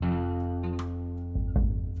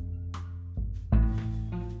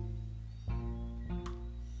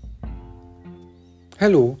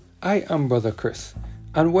Hello, I am Brother Chris,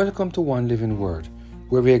 and welcome to One Living Word,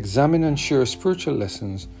 where we examine and share spiritual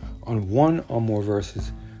lessons on one or more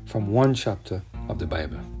verses from one chapter of the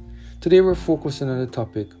Bible. Today we're focusing on the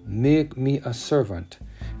topic, Make Me a Servant,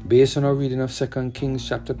 based on our reading of 2 Kings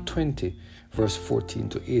chapter 20, verse 14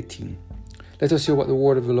 to 18. Let us hear what the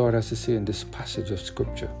word of the Lord has to say in this passage of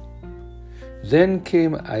Scripture. Then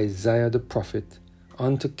came Isaiah the prophet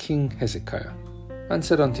unto King Hezekiah, and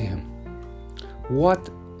said unto him, What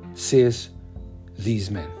says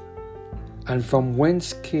these men? And from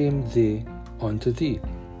whence came they unto thee?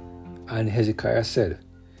 And Hezekiah said,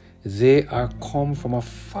 They are come from a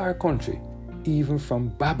far country, even from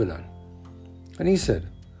Babylon. And he said,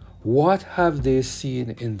 What have they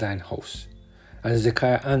seen in thine house? And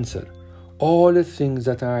Hezekiah answered, All the things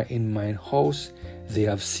that are in mine house they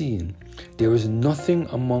have seen. There is nothing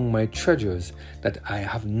among my treasures that I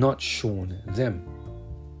have not shown them.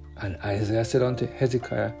 And Isaiah said unto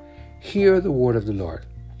Hezekiah, Hear the word of the Lord.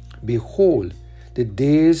 Behold, the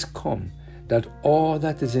days come that all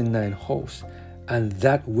that is in thine house, and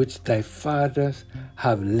that which thy fathers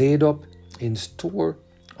have laid up in store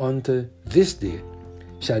unto this day,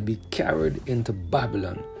 shall be carried into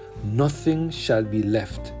Babylon. Nothing shall be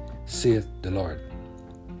left, saith the Lord.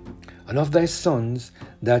 And of thy sons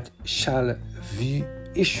that shall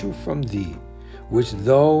issue from thee, which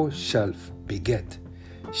thou shalt beget,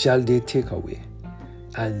 shall they take away,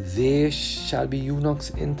 and they shall be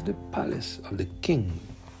eunuchs into the palace of the king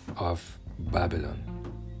of Babylon.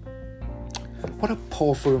 What a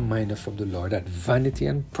powerful reminder from the Lord that vanity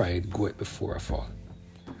and pride goeth before a fall.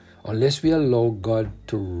 Unless we allow God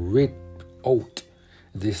to rid out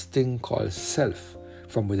this thing called self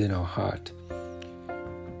from within our heart,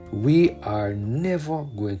 we are never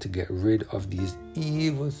going to get rid of these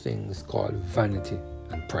evil things called vanity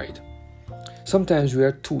and pride. Sometimes we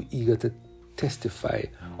are too eager to testify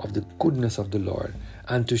of the goodness of the Lord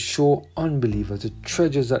and to show unbelievers the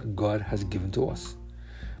treasures that God has given to us.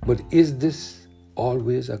 But is this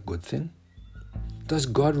always a good thing? Does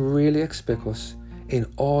God really expect us in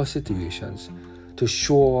all situations to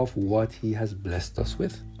show off what He has blessed us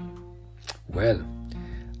with? Well,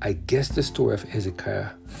 I guess the story of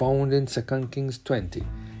Hezekiah found in 2 Kings 20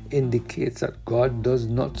 indicates that God does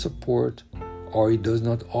not support, or He does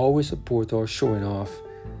not always support our showing off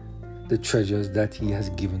the treasures that He has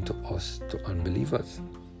given to us, to unbelievers.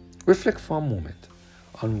 Reflect for a moment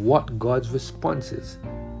on what God's response is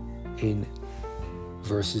in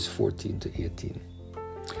verses 14 to 18.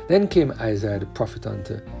 Then came Isaiah the prophet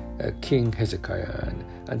unto King Hezekiah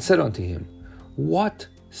and said unto him, What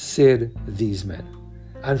said these men?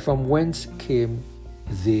 And from whence came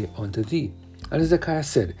they unto thee? And Hezekiah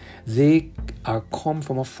said, They are come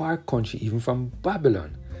from a far country, even from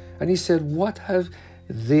Babylon. And he said, What have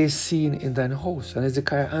they seen in thine house? And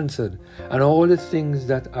Hezekiah answered, And all the things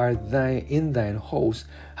that are in thine house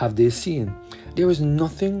have they seen. There is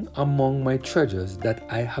nothing among my treasures that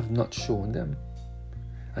I have not shown them.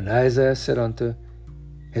 And Isaiah said unto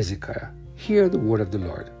Hezekiah, Hear the word of the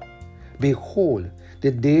Lord. Behold,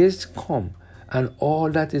 the days come, and all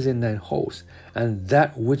that is in thine house, and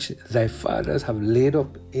that which thy fathers have laid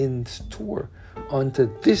up in store unto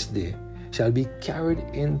this day, shall be carried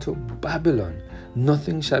into Babylon.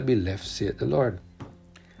 Nothing shall be left, saith the Lord.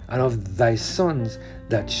 And of thy sons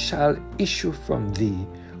that shall issue from thee,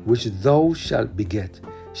 which thou shalt beget,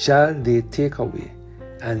 shall they take away,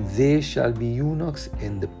 and they shall be eunuchs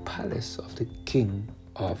in the palace of the king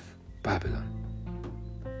of Babylon.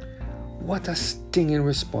 What a stinging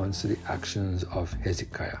response to the actions of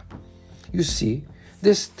Hezekiah. You see,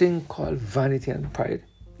 this thing called vanity and pride,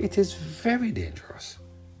 it is very dangerous.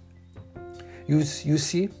 You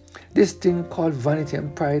see, this thing called vanity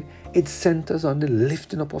and pride, it centers on the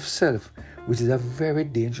lifting up of self, which is a very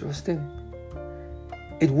dangerous thing.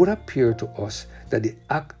 It would appear to us that the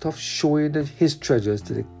act of showing his treasures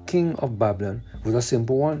to the king of Babylon was a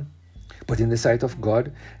simple one. But in the sight of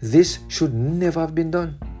God, this should never have been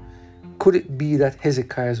done. Could it be that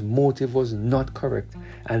Hezekiah's motive was not correct,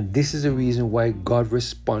 and this is the reason why God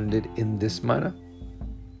responded in this manner?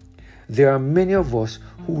 There are many of us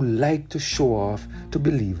who like to show off to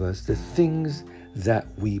believers the things that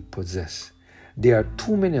we possess. There are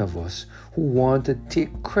too many of us who want to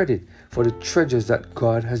take credit for the treasures that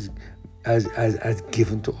God has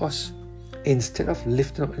given to us. Instead of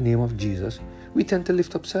lifting up the name of Jesus, we tend to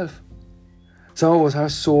lift up self. Some of us are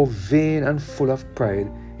so vain and full of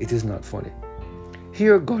pride, it is not funny.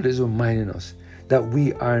 Here God is reminding us that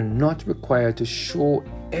we are not required to show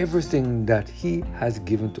everything that He has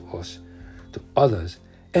given to us to others,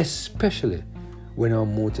 especially when our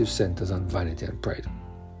motive centers on vanity and pride.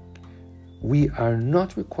 we are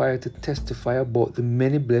not required to testify about the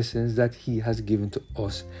many blessings that He has given to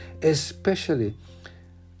us, especially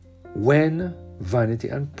when vanity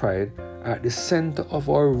and pride are at the center of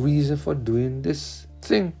our reason for doing this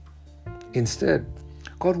thing. Instead,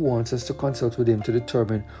 God wants us to consult with Him to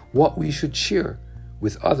determine what we should share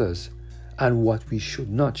with others and what we should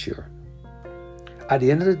not share. At the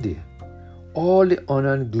end of the day, all the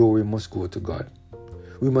honor and glory must go to God.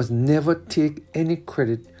 We must never take any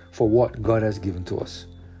credit for what God has given to us.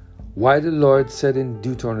 Why the Lord said in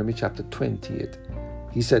Deuteronomy chapter 28,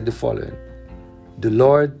 He said the following: "The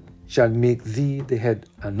Lord shall make thee the head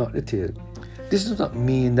and not the tail." This does not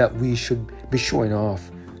mean that we should be showing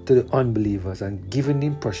off to the unbelievers and giving the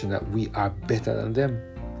impression that we are better than them.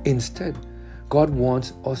 Instead, God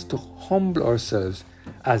wants us to humble ourselves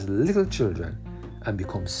as little children and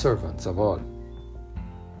become servants of all.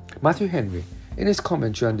 Matthew Henry, in his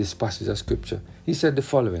commentary on this passage of scripture, he said the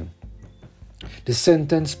following: "The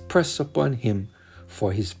sentence pressed upon him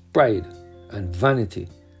for his pride and vanity,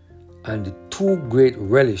 and the too great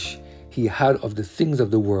relish he had of the things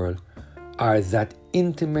of the world, are that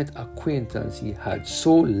intimate acquaintance he had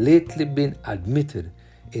so lately been admitted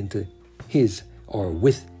into his or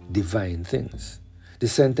with divine things. The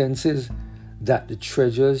sentence is that the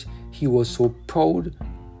treasures he was so proud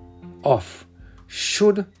of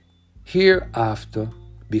should hereafter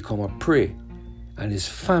become a prey, and his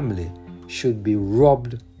family should be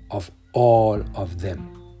robbed of all of them.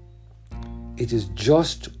 It is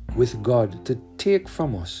just with God to take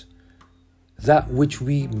from us that which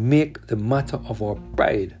we make the matter of our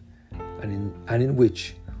pride, and in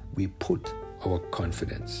which we put our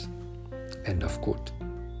confidence." End of quote.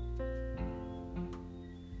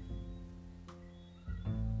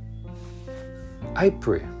 I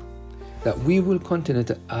pray that we will continue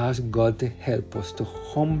to ask God to help us to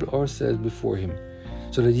humble ourselves before Him,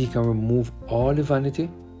 so that He can remove all the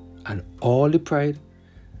vanity and all the pride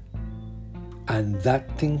and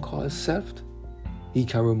that thing called self. He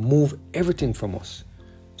can remove everything from us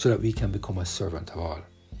so that we can become a servant of all.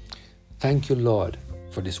 Thank you, Lord,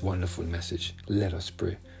 for this wonderful message. Let us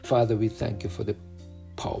pray. Father, we thank you for the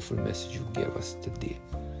powerful message you gave us today.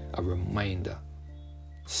 A reminder: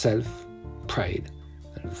 self, pride,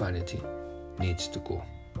 and vanity needs to go.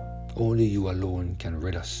 Only you alone can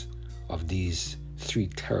rid us of these three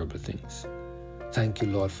terrible things. Thank you,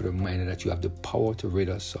 Lord, for the reminder that you have the power to rid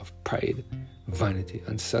us of pride, vanity,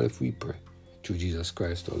 and self, we pray. Through Jesus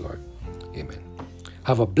Christ, our Lord. Amen.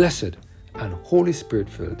 Have a blessed and Holy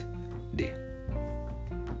Spirit-filled day.